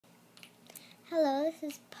Hello,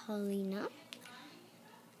 this is Paulina,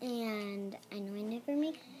 and I know I never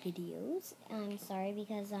make videos. I'm sorry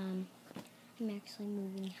because I'm actually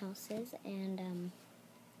moving houses, and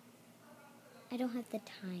I don't have the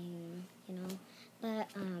time,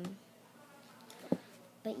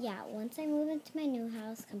 But yeah, once I move into my new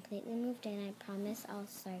house, completely moved in, I promise I'll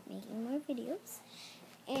start making more videos.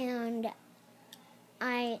 And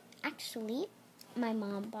my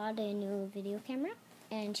mom bought a new video camera,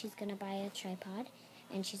 and she's gonna buy a tripod,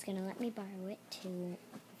 and she's gonna let me borrow it to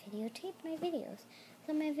videotape my videos.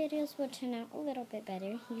 So my videos will turn out a little bit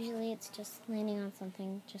better. Usually it's just landing on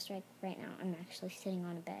something, just like right now I'm actually sitting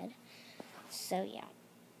on a bed. So yeah.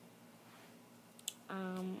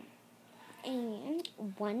 And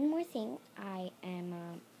one more thing, I am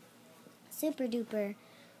a super duper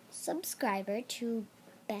subscriber to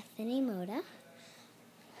Bethany Moda.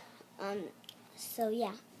 So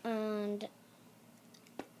yeah, and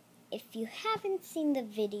if you haven't seen the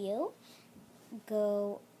video,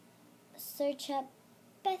 go search up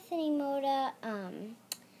Bethany Moda,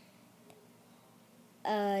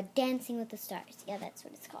 Dancing with the Stars. Yeah, that's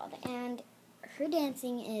what it's called. And her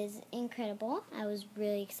dancing is incredible. I was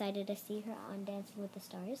really excited to see her on Dancing with the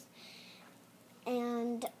Stars.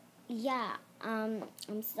 And yeah, I'm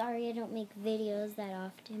sorry I don't make videos that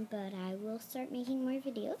often, but I will start making more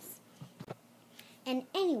videos. And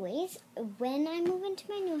anyways, when I move into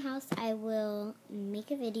my new house, I will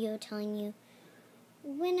make a video telling you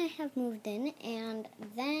when I have moved in, and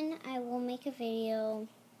then I will make a video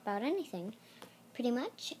about anything, pretty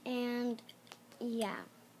much. And yeah.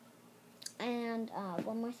 And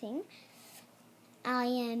one more thing. I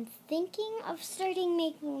am thinking of starting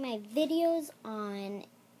making my videos on,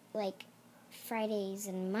 like, Fridays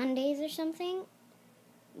and Mondays or something.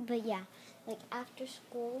 But yeah, like after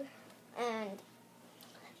school. And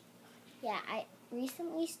yeah, I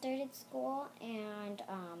recently started school, and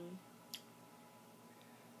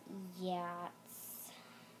yeah,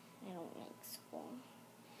 I don't like school.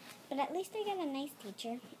 But at least I got a nice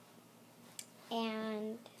teacher.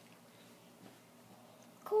 And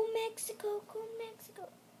go Mexico, go Mexico.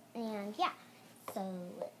 And yeah, so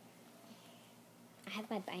I have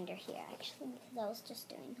my binder here actually because I was just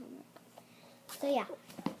doing homework. So yeah,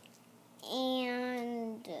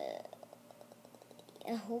 and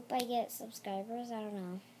I hope I get subscribers. I don't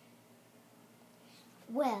know.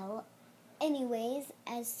 Well, anyways,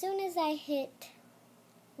 as soon as I hit,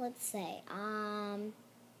 let's say,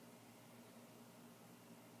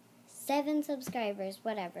 7 subscribers,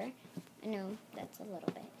 whatever. I know that's a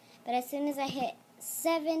little bit. But as soon as I hit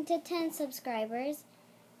 7 to 10 subscribers,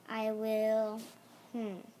 I will,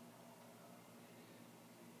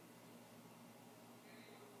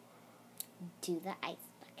 do the ice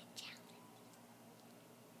bucket challenge.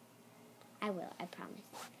 I will, I promise.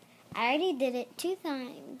 I already did it 2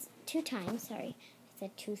 times, sorry. I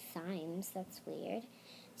said 2 times, that's weird.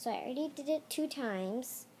 So I already did it 2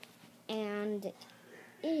 times, and it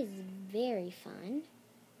is very fun.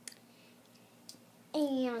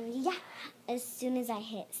 And yeah, as soon as I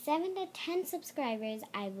hit 7 to 10 subscribers,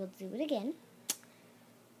 I will do it again.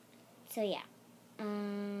 So yeah,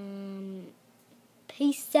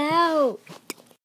 peace out.